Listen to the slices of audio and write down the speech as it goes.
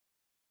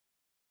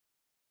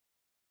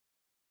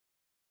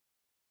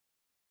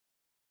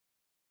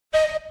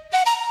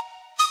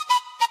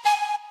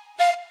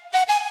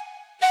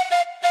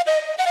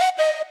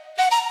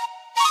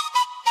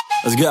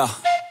Let's go.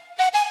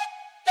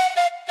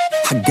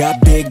 I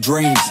got big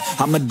dreams,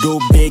 I'ma do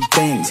big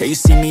things. Yeah, you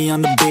see me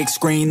on the big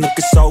screen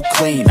looking so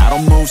clean. I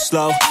don't move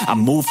slow, I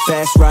move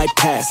fast, right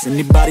past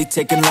anybody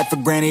taking life for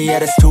granted, yeah,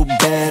 that's too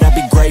bad. I'd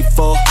be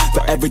grateful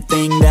for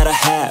everything that I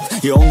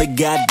have. You only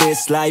got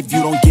this life,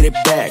 you don't get it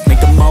back. Make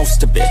the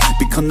most of it,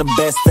 become the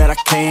best that I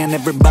can.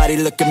 Everybody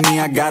look at me,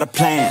 I got a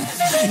plan.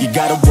 You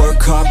gotta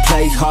work hard,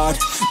 play hard,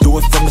 do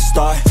it from the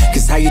start.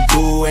 Cause how you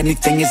do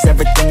anything is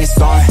everything you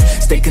start.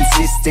 Stay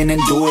consistent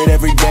and do it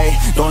every day.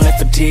 Don't let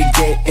fatigue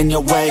get in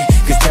your way.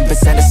 Cause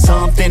 10% of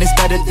something is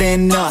better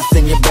than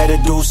nothing. You better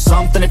do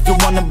something if you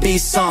wanna be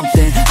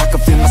something. I can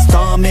feel my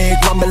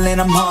stomach rumbling,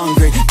 I'm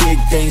hungry. Big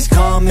things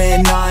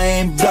coming, I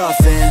ain't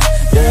bluffing,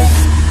 yeah.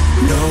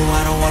 No,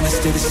 I don't wanna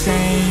stay the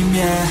same,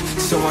 yeah.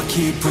 So I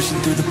keep pushing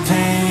through the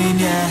pain,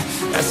 yeah.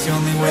 That's the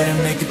only way to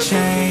make a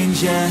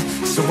change, yeah.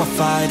 So I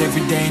fight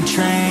every day and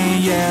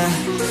train, yeah.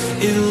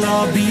 It'll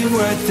all be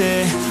worth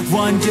it.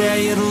 One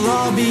day it'll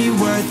all be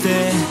worth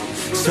it.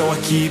 So I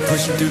keep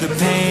pushing through the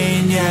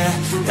pain, yeah.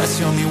 That's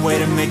the only way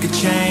to make a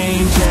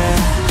change, yeah.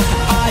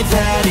 I've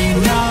had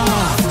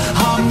enough,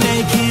 I'm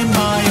making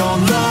my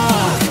own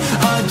luck.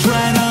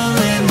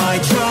 Adrenaline, my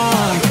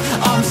drug,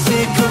 I'm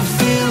sick of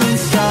feeling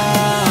stuck.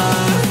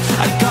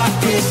 I got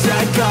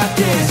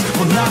this,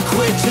 will not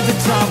quit to the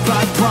top,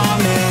 I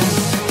promise.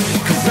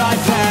 Cause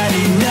I've had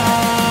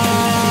enough.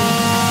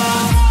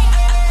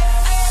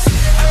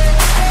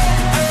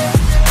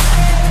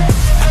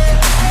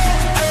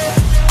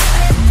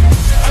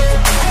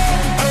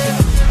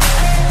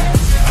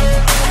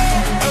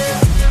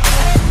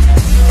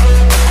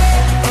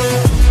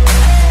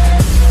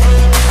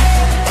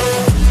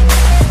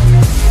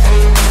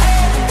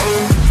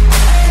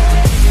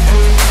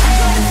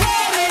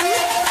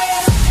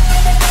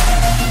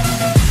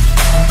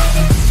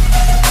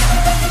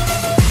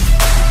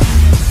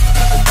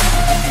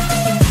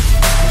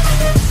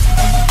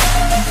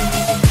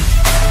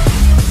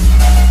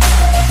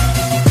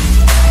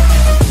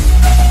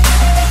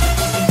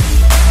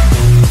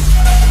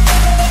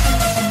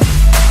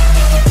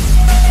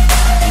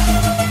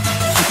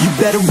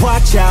 Better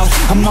watch out,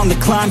 I'm on the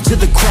climb to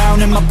the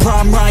crown. In my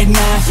prime right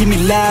now, hear me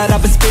loud,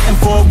 I've been spitting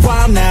for a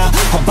while now.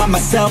 All by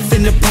myself,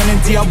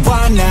 independent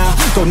DIY now.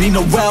 Don't need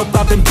no help,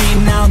 I've been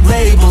beating out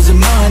labels and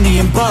money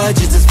and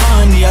budgets, it's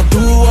funny. I do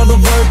all the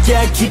work,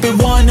 yeah, keep it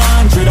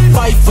 100. I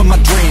fight for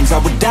my dreams, I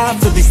would die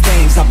for these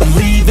things. I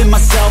believe in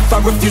myself,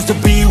 I refuse to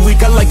be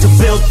weak, I like to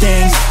build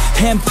things.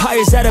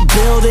 Empires out of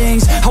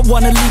buildings, I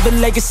wanna leave a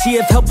legacy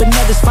of helping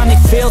others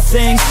finally feel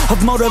things.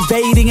 Of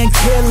motivating and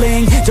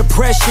killing,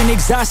 depression,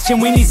 exhaustion,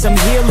 we need some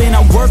healing.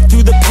 I work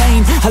through the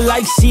pain, I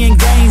like seeing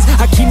gains.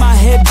 I keep my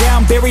head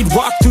down, buried,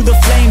 walk through the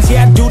flames.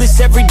 Yeah, I do this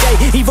every day,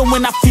 even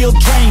when I feel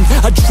drained.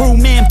 A true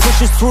man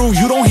pushes through,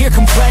 you don't hear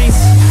complaints.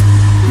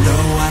 No,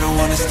 I don't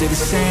wanna stay the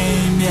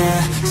same,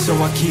 yeah. So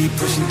I keep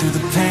pushing through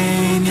the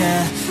pain,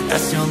 yeah.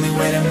 That's the only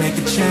way to make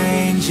a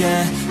change,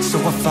 yeah. So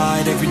I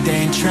fight every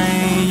day and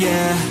train,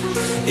 yeah.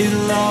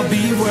 It'll all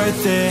be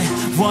worth it.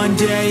 One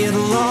day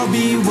it'll all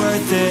be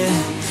worth it.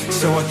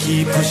 So I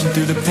keep pushing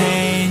through the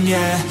pain,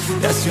 yeah.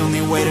 That's the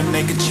only way to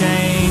make a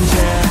change,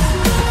 yeah.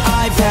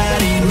 I've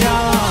had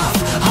enough,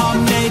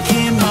 I'm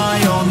making my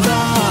own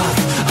luck.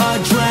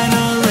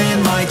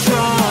 Adrenaline, my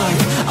drug,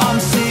 I'm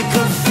sick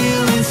of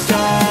feeling stuck.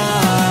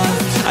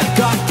 I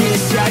got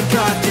this,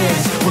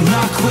 will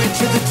not quit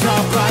to the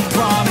top, I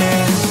promise.